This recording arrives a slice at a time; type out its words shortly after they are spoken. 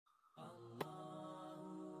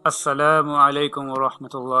Assalamu alaikum wa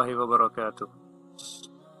rahmatullahi wa barakatuh.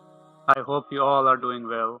 I hope you all are doing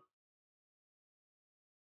well.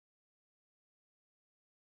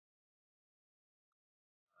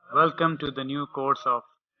 Welcome to the new course of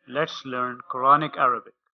Let's Learn Quranic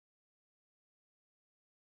Arabic.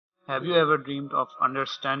 Have you ever dreamed of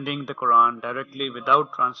understanding the Quran directly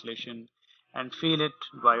without translation and feel it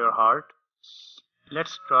by your heart?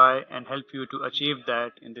 Let's try and help you to achieve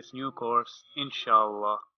that in this new course,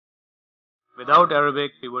 Insha'Allah. Without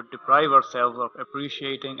Arabic, we would deprive ourselves of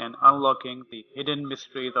appreciating and unlocking the hidden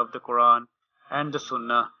mysteries of the Quran and the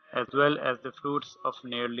Sunnah, as well as the fruits of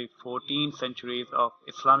nearly 14 centuries of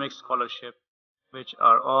Islamic scholarship, which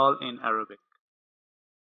are all in Arabic.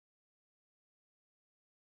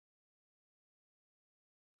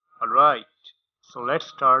 Alright, so let's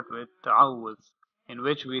start with Tawuuz, in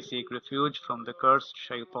which we seek refuge from the cursed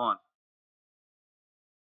shaitan.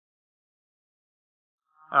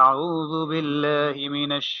 أعوذ بالله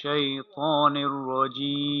من الشيطان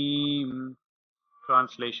الرجيم.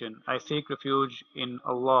 Translation: I seek refuge in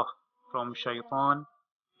Allah from Shaitan,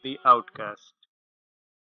 the outcast.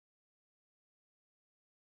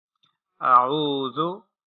 A'udhu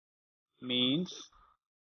means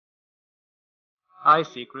I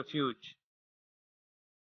seek refuge.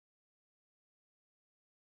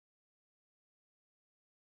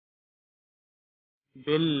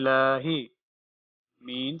 Billahi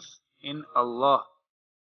means in Allah.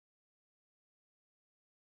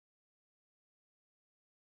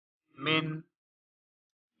 Min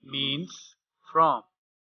means from.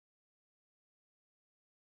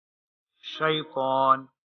 Shaitan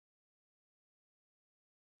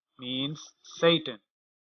means Satan.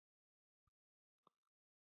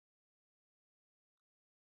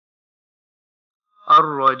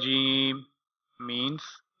 Ar-Rajim means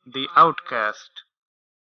the outcast.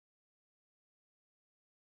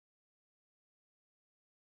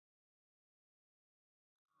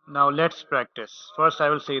 Now let's practice. First I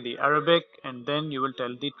will say the Arabic and then you will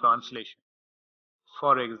tell the translation.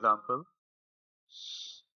 For example,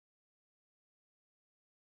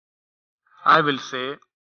 I will say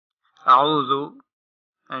A'udhu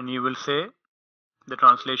and you will say the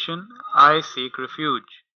translation, I seek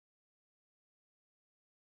refuge.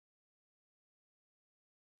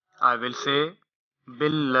 I will say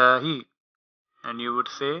Billahi and you would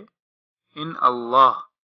say in Allah.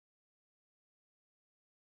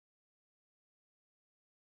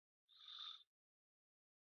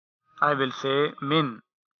 I will say Min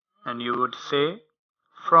and you would say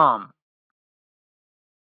from.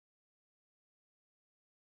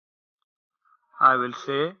 I will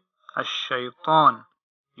say Ash-Shaytan.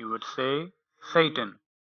 You would say Satan.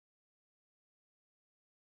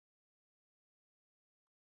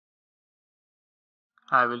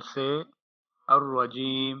 I will say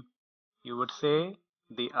Ar-Rajim. You would say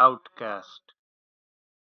the outcast.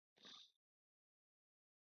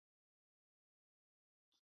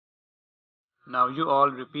 Now you all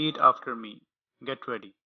repeat after me. Get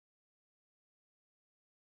ready.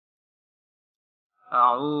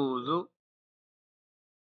 A'udhu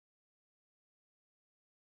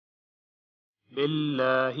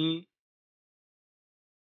billahi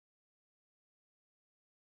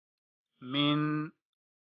min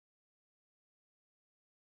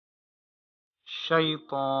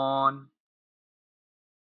shaytan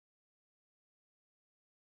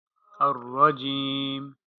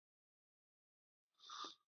ar-rajim.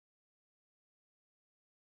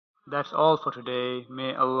 That's all for today.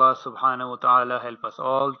 May Allah subhanahu wa ta'ala help us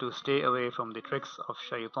all to stay away from the tricks of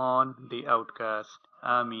shaitan, the outcast.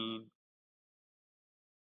 Ameen.